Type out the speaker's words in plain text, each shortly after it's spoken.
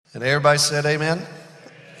And everybody said amen?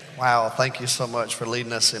 Wow, thank you so much for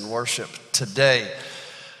leading us in worship today.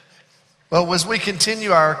 Well, as we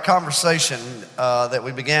continue our conversation that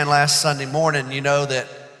we began last Sunday morning, you know that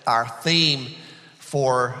our theme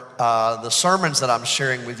for the sermons that I'm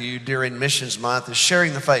sharing with you during Missions Month is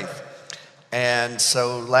sharing the faith. And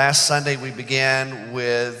so last Sunday we began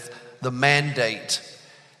with the mandate,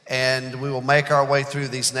 and we will make our way through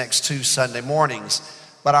these next two Sunday mornings.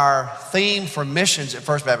 But our theme for missions at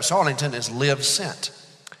First Baptist Arlington is Live Sent.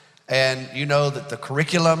 And you know that the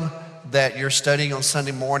curriculum that you're studying on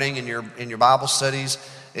Sunday morning in your Bible studies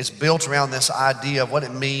is built around this idea of what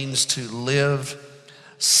it means to live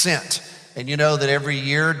sent. And you know that every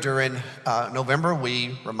year during November,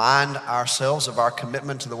 we remind ourselves of our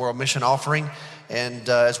commitment to the World Mission Offering, and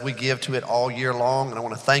as we give to it all year long. And I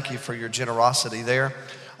want to thank you for your generosity there.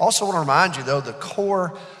 Also want to remind you, though, the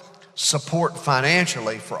core support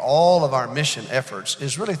financially for all of our mission efforts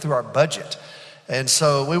is really through our budget. And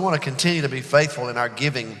so we want to continue to be faithful in our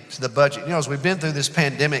giving to the budget. You know, as we've been through this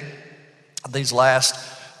pandemic, these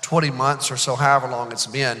last 20 months or so, however long it's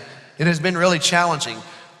been, it has been really challenging.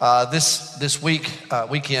 This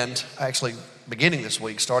weekend, actually beginning this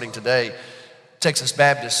week, starting today, Texas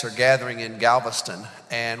Baptists are gathering in Galveston,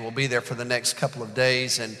 and we'll be there for the next couple of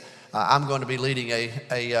days. And I'm going to be leading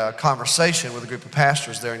a conversation with a group of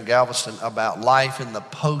pastors there in Galveston about life in the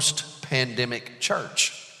post-pandemic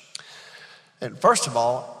church. And first of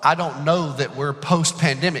all, I don't know that we're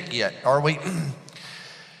post-pandemic yet, are we?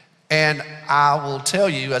 And I will tell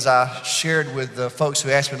you, as I shared with the folks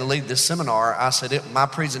who asked me to lead this seminar, I said my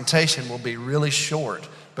presentation will be really short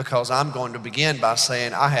because I'm going to begin by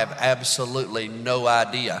saying I have absolutely no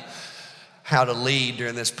idea how to lead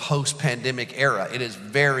during this post-pandemic era. It is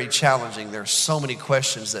very challenging. There are so many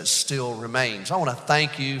questions that still remain. So I want to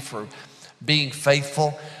thank you for being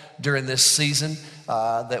faithful during this season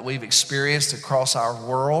that we've experienced across our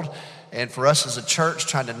world. And for us as a church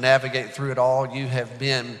trying to navigate through it all, you have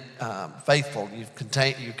been faithful.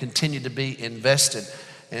 You continue to be invested.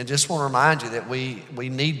 And just want to remind you that we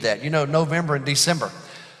need that. You know, November and December,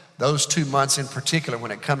 those 2 months in particular,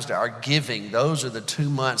 when it comes to our giving, those are the 2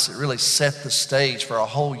 months that really set the stage for a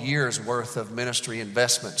whole year's worth of ministry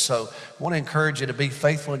investment. So I want to encourage you to be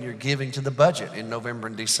faithful in your giving to the budget in November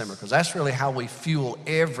and December, because that's really how we fuel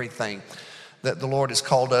everything that the Lord has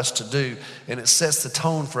called us to do, and it sets the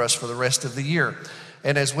tone for us for the rest of the year.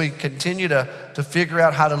 And as we continue to figure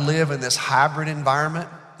out how to live in this hybrid environment,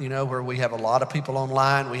 you know, where we have a lot of people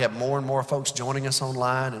online, we have more and more folks joining us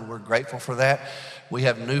online, and we're grateful for that. We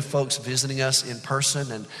have new folks visiting us in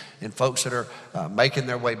person and folks that are making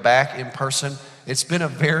their way back in person. It's been a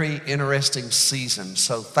very interesting season.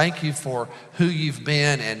 So thank you for who you've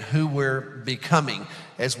been and who we're becoming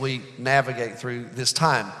as we navigate through this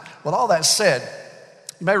time. With all that said,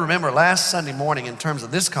 you may remember last Sunday morning in terms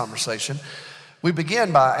of this conversation, we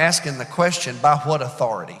began by asking the question, by what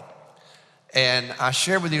authority? And I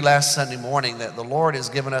shared with you last Sunday morning that the Lord has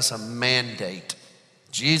given us a mandate.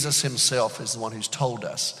 Jesus himself is the one who's told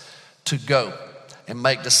us to go and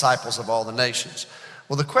make disciples of all the nations.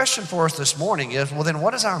 Well, the question for us this morning is, well, then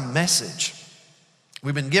what is our message?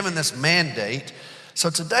 We've been given this mandate. So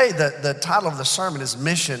today, the title of the sermon is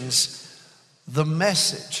Missions, the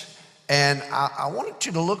Message. And I want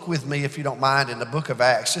you to look with me, if you don't mind, in the book of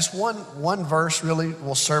Acts. Just one verse really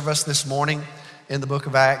will serve us this morning in the book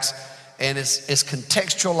of Acts. And it's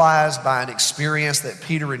contextualized by an experience that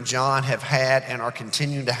Peter and John have had and are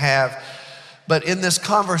continuing to have. But in this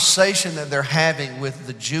conversation that they're having with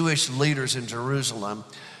the Jewish leaders in Jerusalem,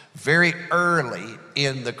 very early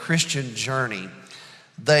in the Christian journey,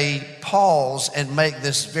 they pause and make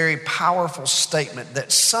this very powerful statement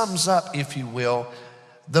that sums up, if you will,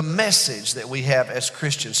 the message that we have as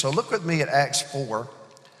Christians. So look with me at Acts 4,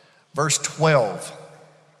 verse 12,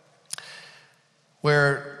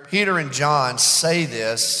 where Peter and John say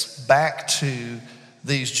this back to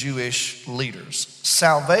these Jewish leaders.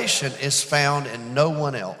 Salvation is found in no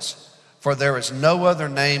one else, for there is no other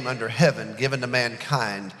name under heaven given to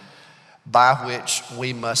mankind by which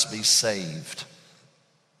we must be saved.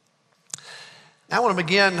 Now, I want to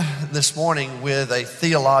begin this morning with a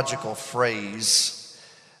theological phrase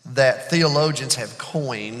that theologians have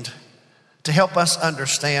coined to help us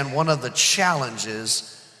understand one of the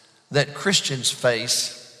challenges that Christians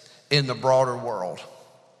face in the broader world.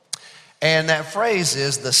 And that phrase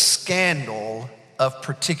is the scandal of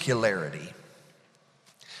particularity.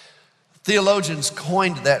 Theologians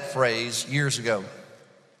coined that phrase years ago.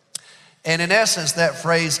 And in essence, that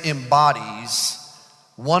phrase embodies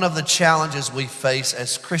one of the challenges we face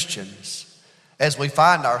as Christians as we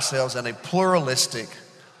find ourselves in a pluralistic,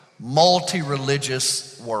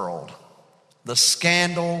 multi-religious world. The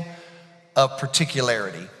scandal of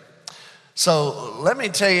particularity. So let me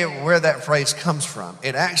tell you where that phrase comes from.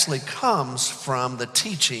 It actually comes from the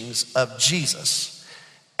teachings of Jesus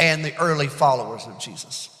and the early followers of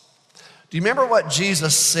Jesus. Do you remember what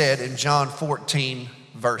Jesus said in John 14,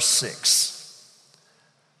 verse 6?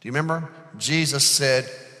 Do you remember? Jesus said,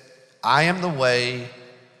 I am the way,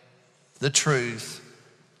 the truth,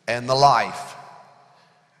 and the life.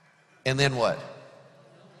 And then what?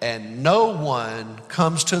 And no one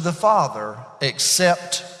comes to the Father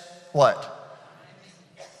except what?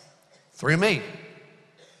 Through me.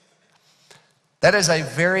 That is a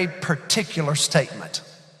very particular statement.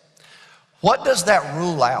 What does that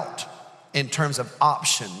rule out in terms of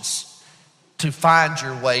options to find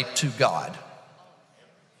your way to God?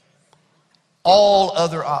 All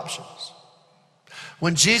other options.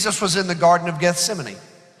 When Jesus was in the Garden of Gethsemane,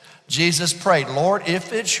 Jesus prayed, Lord,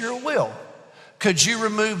 if it's your will, could you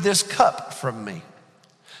remove this cup from me?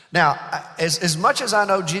 Now, as much as I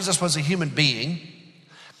know Jesus was a human being,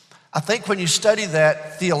 I think when you study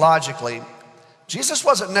that theologically, Jesus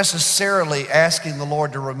wasn't necessarily asking the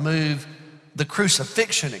Lord to remove the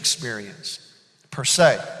crucifixion experience, per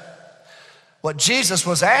se. What Jesus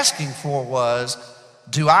was asking for was,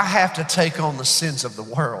 do I have to take on the sins of the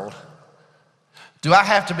world? Do I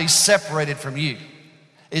have to be separated from you?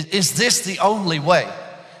 Is this the only way?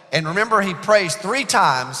 And remember, he prays 3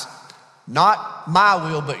 times, not my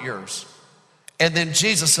will, but yours. And then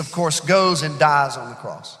Jesus, of course, goes and dies on the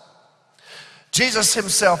cross. Jesus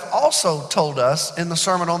himself also told us in the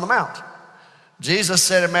Sermon on the Mount. Jesus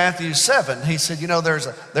said in Matthew 7, he said, you know, there's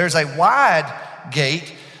a wide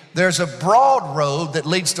gate, there's a broad road that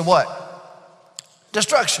leads to what?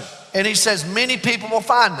 Destruction. And he says many people will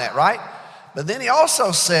find that, right? But then he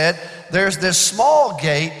also said there's this small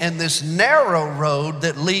gate and this narrow road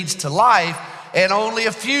that leads to life, and only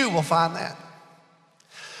a few will find that.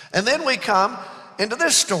 And then we come into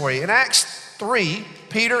this story. In Acts 3,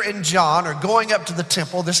 Peter and John are going up to the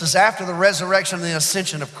temple. This is after the resurrection and the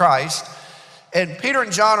ascension of Christ. And Peter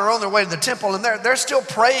and John are on their way to the temple, and they're still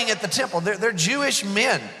praying at the temple. They're Jewish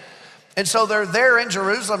men. And so they're there in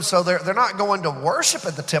Jerusalem, so they're not going to worship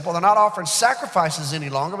at the temple. They're not offering sacrifices any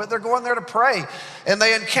longer, but they're going there to pray. And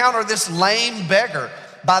they encounter this lame beggar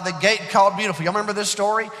by the gate called Beautiful. Y'all remember this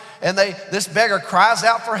story? And this beggar cries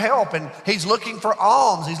out for help, and he's looking for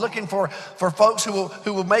alms. He's looking for folks who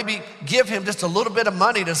will maybe give him just a little bit of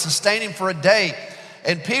money to sustain him for a day.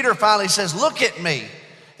 And Peter finally says, look at me.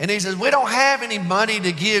 And he says, we don't have any money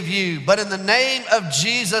to give you, but in the name of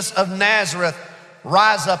Jesus of Nazareth,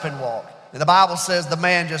 rise up and walk. And the Bible says the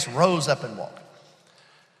man just rose up and walked.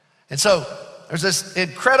 And so there's this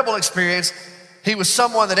incredible experience. He was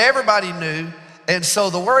someone that everybody knew. And so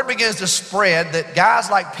the word begins to spread that guys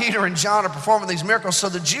like Peter and John are performing these miracles. So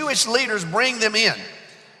the Jewish leaders bring them in.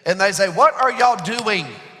 And they say, what are y'all doing?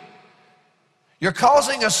 You're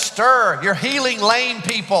causing a stir. You're healing lame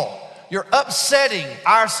people. You're upsetting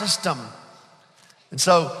our system. And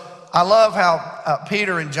so I love how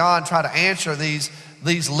Peter and John try to answer these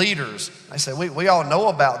leaders. They say, we all know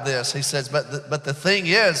about this. He says, but the thing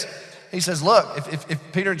is, he says, look,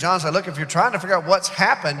 if Peter and John say, look, if you're trying to figure out what's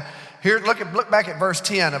happened, here, look back at verse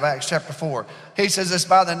 10 of Acts chapter 4. He says, it's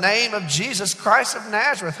by the name of Jesus Christ of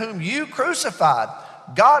Nazareth, whom you crucified.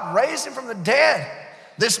 God raised him from the dead.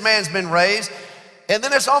 This man's been raised. And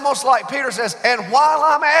then it's almost like Peter says, and while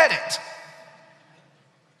I'm at it,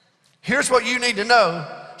 here's what you need to know.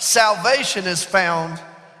 Salvation is found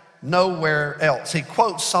nowhere else. He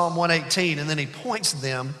quotes Psalm 118, and then he points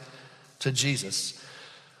them to Jesus.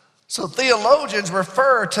 So theologians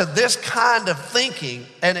refer to this kind of thinking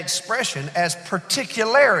and expression as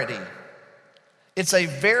particularity. It's a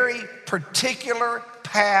very particular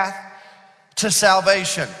path to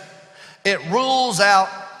salvation. It rules out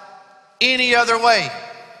any other way.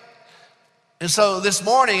 And so this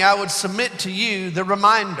morning I would submit to you the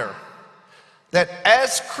reminder that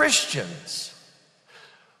as Christians,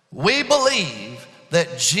 we believe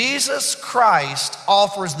that Jesus Christ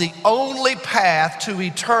offers the only path to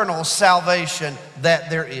eternal salvation that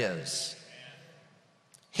there is.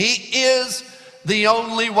 He is the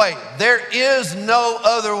only way. There is no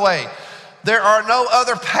other way. There are no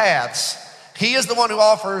other paths. He is the one who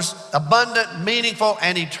offers abundant, meaningful,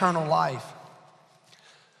 and eternal life.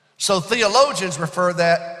 So theologians refer to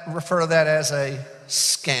that as a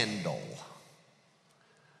scandal.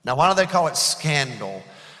 Now, why do they call it scandal?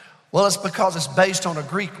 Well, it's because it's based on a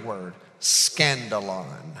Greek word,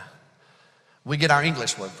 scandalon. We get our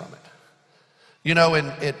English word from it. You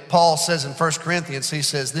know, Paul says in 1 Corinthians, he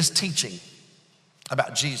says this teaching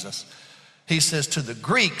about Jesus, He says to the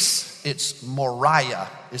Greeks, it's Moriah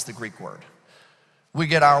is the Greek word. We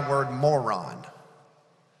get our word moron.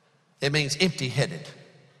 It means empty-headed,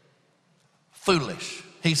 foolish.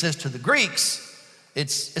 He says to the Greeks,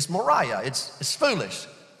 it's Moriah, it's foolish.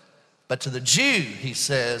 But to the Jew, he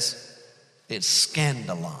says, it's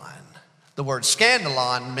scandalon. The word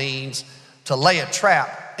scandalon means to lay a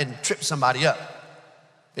trap and trip somebody up.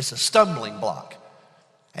 It's a stumbling block.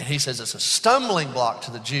 And he says it's a stumbling block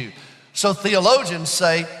to the Jew. So theologians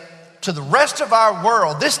say to the rest of our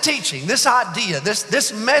world, this teaching, this idea,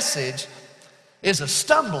 this message is a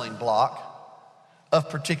stumbling block of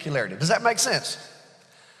particularity. Does that make sense?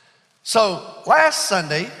 So last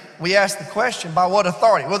Sunday, we asked the question, by what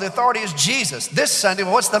authority? Well, the authority is Jesus. This Sunday,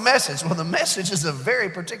 well, what's the message? Well, the message is a very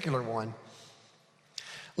particular one.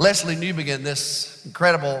 Lesslie Newbigin, this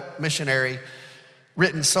incredible missionary,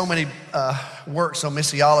 written so many works on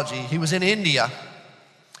missiology. He was in India,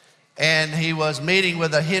 and he was meeting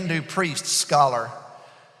with a Hindu priest scholar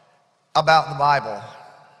about the Bible.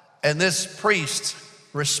 And this priest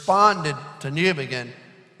responded to Newbigin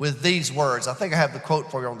with these words. I think I have the quote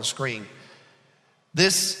for you on the screen.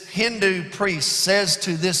 This Hindu priest says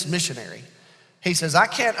to this missionary, he says, I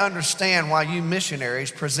can't understand why you missionaries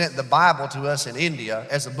present the Bible to us in India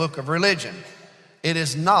as a book of religion. It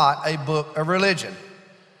is not a book of religion.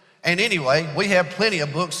 And anyway, we have plenty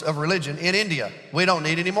of books of religion in India. We don't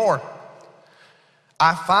need any more.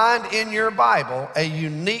 I find in your Bible a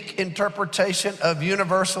unique interpretation of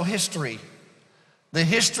universal history, the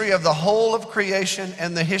history of the whole of creation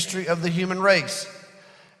and the history of the human race,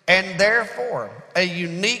 and therefore a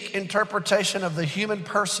unique interpretation of the human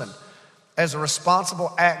person as a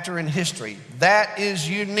responsible actor in history. That is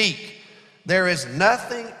unique. There is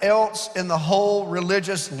nothing else in the whole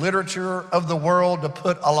religious literature of the world to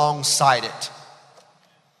put alongside it.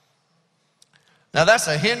 Now that's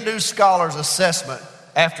a Hindu scholar's assessment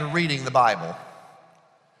after reading the Bible.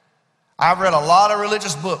 I've read a lot of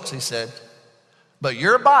religious books, he said, but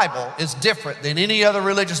your Bible is different than any other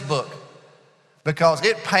religious book because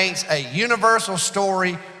it paints a universal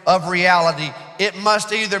story of reality. It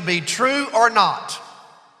must either be true or not.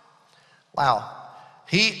 Wow.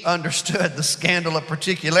 He understood the scandal of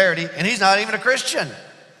particularity, and he's not even a Christian.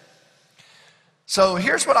 So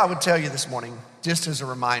here's what I would tell you this morning, just as a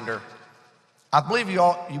reminder. I believe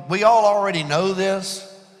we all already know this,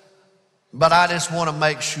 but I just want to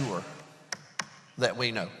make sure that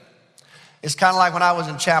we know. It's kind of like when I was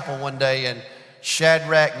in chapel one day and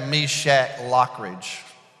Shadrach, Meshach, Lockridge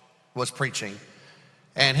was preaching,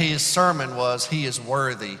 and his sermon was, He is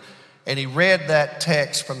worthy. And he read that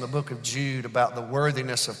text from the book of Jude about the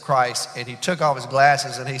worthiness of Christ, and he took off his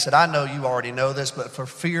glasses and he said, I know you already know this, but for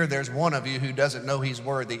fear there's one of you who doesn't know he's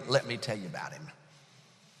worthy, let me tell you about him.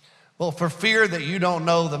 Well, for fear that you don't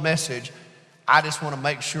know the message, I just want to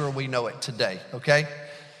make sure we know it today, okay?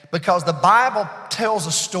 Because the Bible tells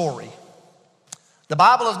a story. The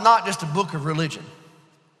Bible is not just a book of religion.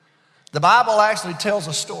 The Bible actually tells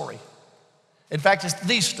a story. In fact, it's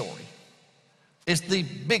the story. It's the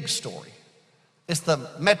big story. It's the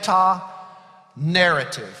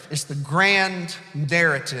meta-narrative. It's the grand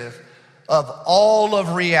narrative of all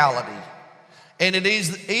of reality. And it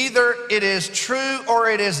is either it is true or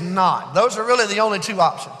it is not. Those are really the only two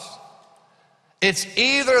options. It's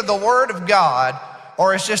either the Word of God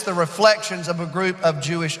or it's just the reflections of a group of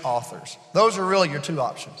Jewish authors. Those are really your two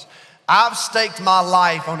options. I've staked my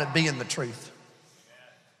life on it being the truth.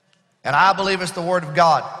 And I believe it's the Word of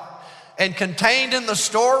God. And contained in the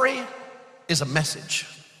story is a message.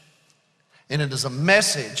 And it is a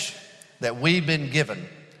message that we've been given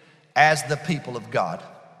as the people of God.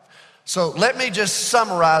 So let me just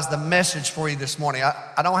summarize the message for you this morning.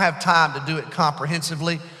 I don't have time to do it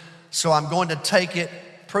comprehensively, so I'm going to take it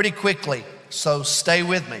pretty quickly. So stay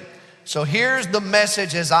with me. So here's the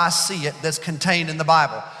message as I see it that's contained in the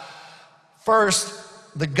Bible. First,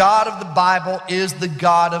 the God of the Bible is the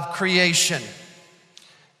God of creation.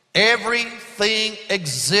 Everything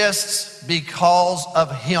exists because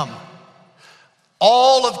of Him.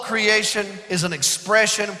 All of creation is an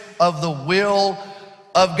expression of the will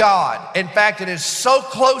of God. In fact, it is so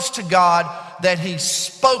close to God that He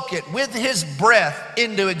spoke it with His breath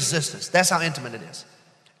into existence. That's how intimate it is.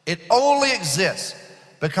 It only exists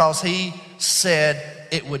because He said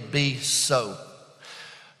it would be so.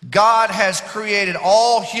 God has created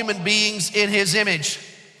all human beings in His image.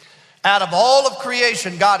 Out of all of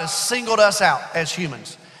creation, God has singled us out as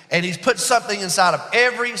humans. And He's put something inside of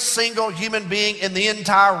every single human being in the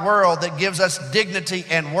entire world that gives us dignity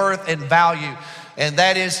and worth and value. And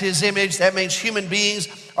that is His image. That means human beings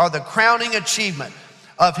are the crowning achievement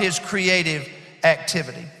of His creative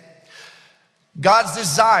activity. God's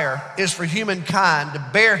desire is for humankind to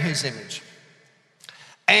bear his image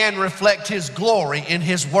and reflect his glory in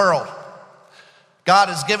his world. God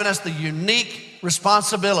has given us the unique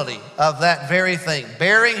responsibility of that very thing,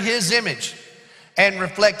 bearing his image and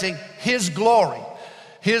reflecting his glory.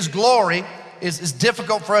 His glory is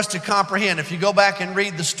difficult for us to comprehend. If you go back and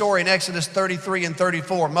read the story in Exodus 33 and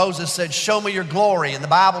 34, Moses said, "Show me your glory." And the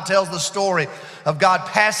Bible tells the story of God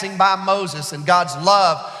passing by Moses, and God's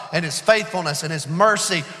love and his faithfulness and his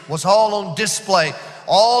mercy was all on display.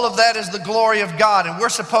 All of that is the glory of God, and we're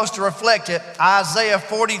supposed to reflect it. Isaiah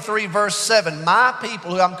 43 verse 7, "My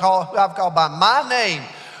people who I've called by my name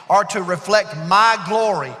are to reflect my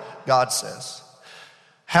glory," God says.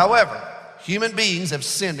 However, human beings have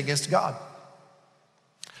sinned against God.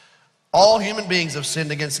 All human beings have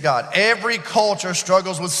sinned against God. Every culture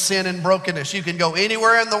struggles with sin and brokenness. You can go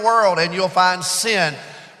anywhere in the world and you'll find sin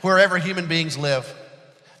wherever human beings live.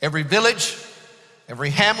 Every village, every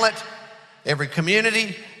hamlet, every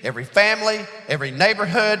community, every family, every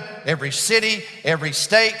neighborhood, every city, every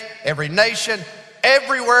state, every nation,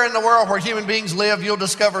 everywhere in the world where human beings live, you'll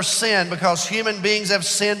discover sin because human beings have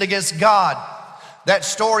sinned against God. That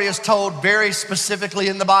story is told very specifically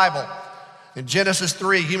in the Bible. In Genesis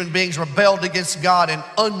 3, human beings rebelled against God and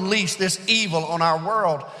unleashed this evil on our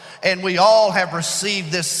world. And we all have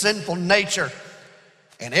received this sinful nature.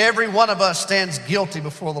 And every one of us stands guilty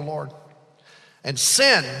before the Lord. And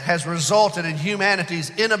sin has resulted in humanity's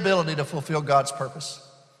inability to fulfill God's purpose.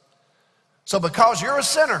 So because you're a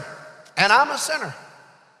sinner and I'm a sinner,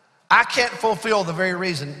 I can't fulfill the very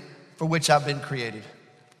reason for which I've been created.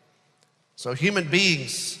 So human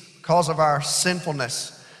beings, because of our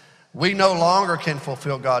sinfulness, we no longer can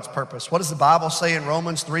fulfill God's purpose. What does the Bible say in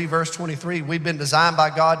Romans 3 verse 23? We've been designed by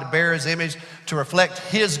God to bear his image, to reflect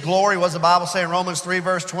his glory. What does the Bible say in Romans 3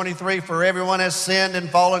 verse 23? "For everyone has sinned and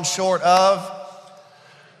fallen short of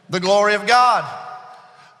the glory of God."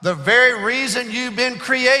 The very reason you've been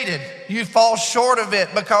created, you fall short of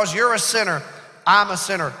it because you're a sinner. I'm a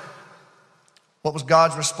sinner. What was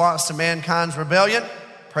God's response to mankind's rebellion?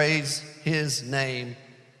 Praise his name,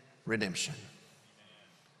 redemption.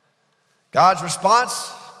 God's response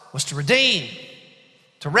was to redeem,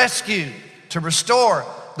 to rescue, to restore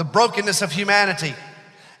the brokenness of humanity.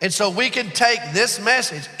 And so we can take this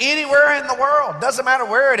message anywhere in the world, doesn't matter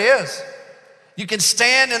where it is. You can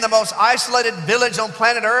stand in the most isolated village on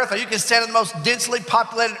planet Earth, or you can stand in the most densely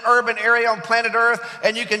populated urban area on planet Earth,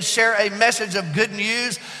 and you can share a message of good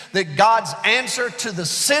news that God's answer to the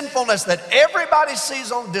sinfulness that everybody sees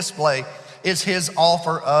on display is his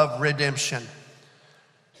offer of redemption.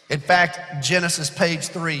 In fact, Genesis page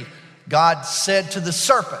 3, God said to the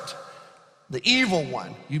serpent, the evil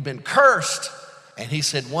one, "You've been cursed." And he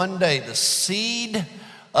said, "One day the seed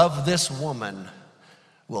of this woman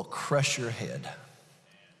will crush your head."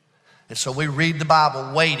 And so we read the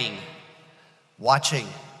Bible waiting,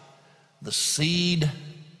 watching the seed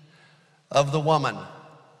of the woman.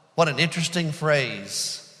 What an interesting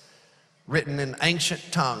phrase, written in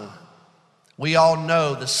ancient tongue. We all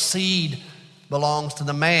know the seed belongs to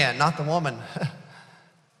the man, not the woman.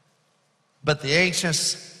 But the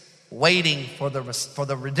ancients waiting for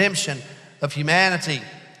the redemption of humanity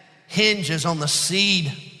hinges on the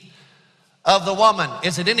seed of the woman.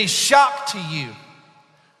 Is it any shock to you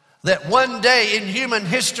that one day in human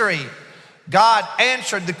history, God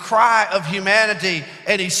answered the cry of humanity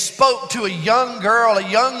and he spoke to a young girl, a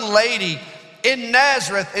young lady in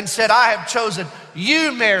Nazareth and said, "I have chosen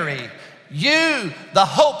you, Mary. You, the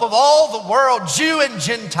hope of all the world, Jew and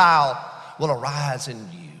Gentile, will arise in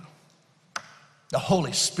you. The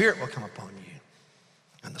Holy Spirit will come upon you.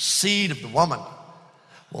 And the seed of the woman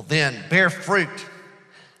will then bear fruit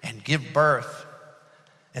and give birth."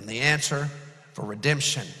 And the answer for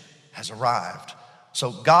redemption has arrived.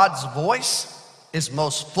 So God's voice is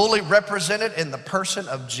most fully represented in the person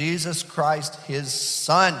of Jesus Christ, his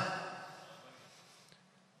Son.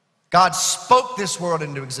 God spoke this world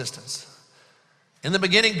into existence. In the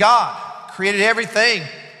beginning, God created everything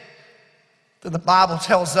that the Bible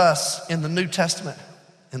tells us in the New Testament,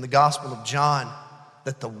 in the Gospel of John,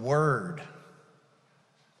 that the Word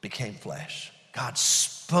became flesh. God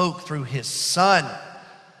spoke through his Son.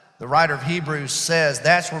 The writer of Hebrews says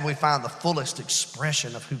that's where we find the fullest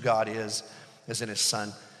expression of who God is in his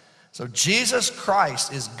Son. So Jesus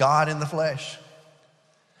Christ is God in the flesh.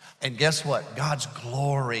 And guess what? God's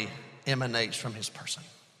glory emanates from his person.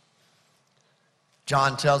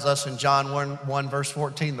 John tells us in John 1 verse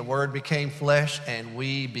 14, the Word became flesh and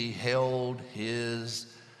we beheld his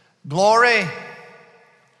glory.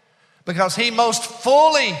 Because he most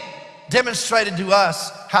fully demonstrated to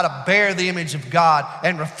us how to bear the image of God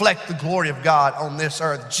and reflect the glory of God on this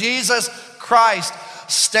earth. Jesus Christ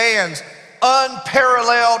stands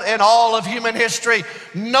unparalleled in all of human history.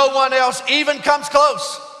 No one else even comes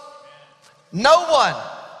close. No one.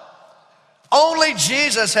 Only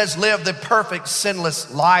Jesus has lived the perfect,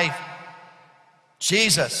 sinless life.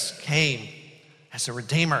 Jesus came as a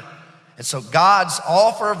redeemer. And so God's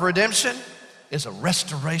offer of redemption is a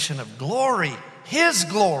restoration of glory, His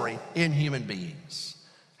glory in human beings.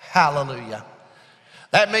 Hallelujah.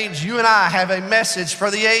 That means you and I have a message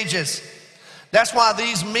for the ages. That's why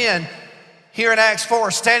these men here in Acts 4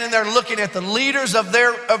 are standing there looking at the leaders of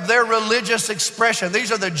their religious expression.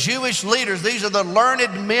 These are the Jewish leaders. These are the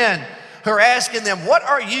learned men who are asking them, what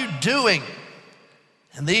are you doing?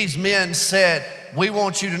 And these men said, we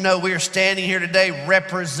want you to know we are standing here today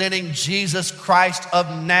representing Jesus Christ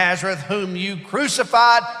of Nazareth, whom you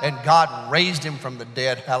crucified, and God raised him from the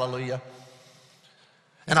dead. Hallelujah.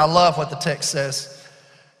 And I love what the text says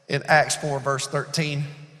in Acts 4, verse 13.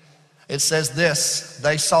 It says this: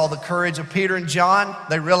 they saw the courage of Peter and John.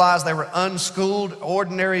 They realized they were unschooled,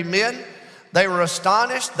 ordinary men. They were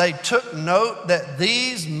astonished. They took note that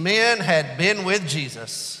these men had been with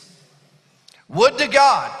Jesus. Would to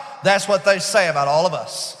God that's what they say about all of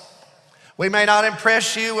us. We may not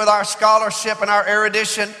impress you with our scholarship and our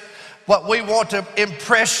erudition, but we want to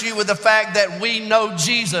impress you with the fact that we know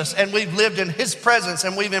Jesus and we've lived in His presence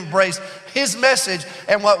and we've embraced His message.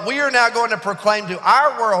 And what we are now going to proclaim to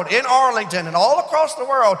our world in Arlington and all across the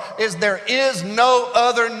world is there is no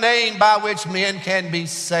other name by which men can be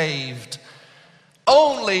saved.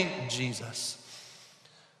 Only Jesus.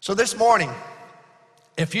 So this morning,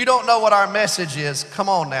 if you don't know what our message is, come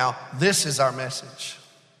on now, this is our message.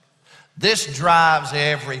 This drives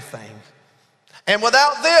everything. And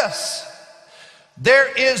without this,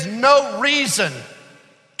 there is no reason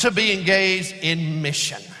to be engaged in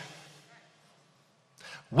mission.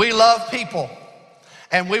 We love people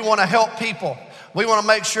and we want to help people. We want to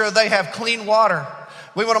make sure they have clean water.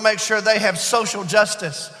 We want to make sure they have social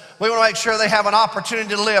justice. We want to make sure they have an opportunity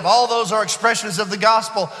to live. All those are expressions of the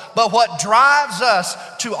gospel. But what drives us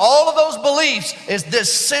to all of those beliefs is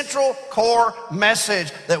this central core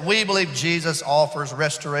message that we believe Jesus offers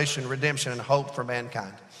restoration, redemption, and hope for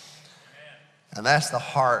mankind. And that's the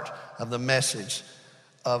heart of the message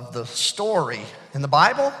of the story in the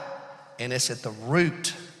Bible, and it's at the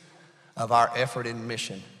root of our effort in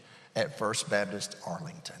mission at First Baptist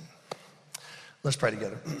Arlington. Let's pray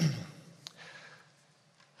together.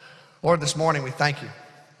 Lord, this morning we thank you.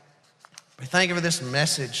 We thank you for this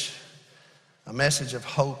message, a message of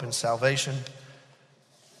hope and salvation.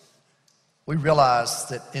 We realize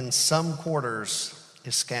that in some quarters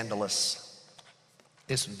it's scandalous.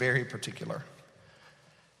 It's very particular.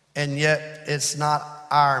 And yet it's not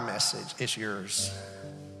our message, it's yours.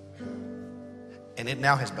 And it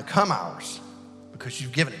now has become ours because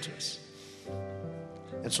you've given it to us.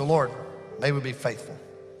 And so, Lord, may we be faithful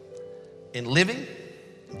in living,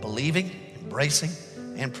 believing, embracing,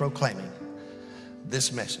 and proclaiming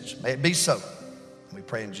this message. May it be so. We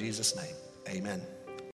pray in Jesus' name. Amen.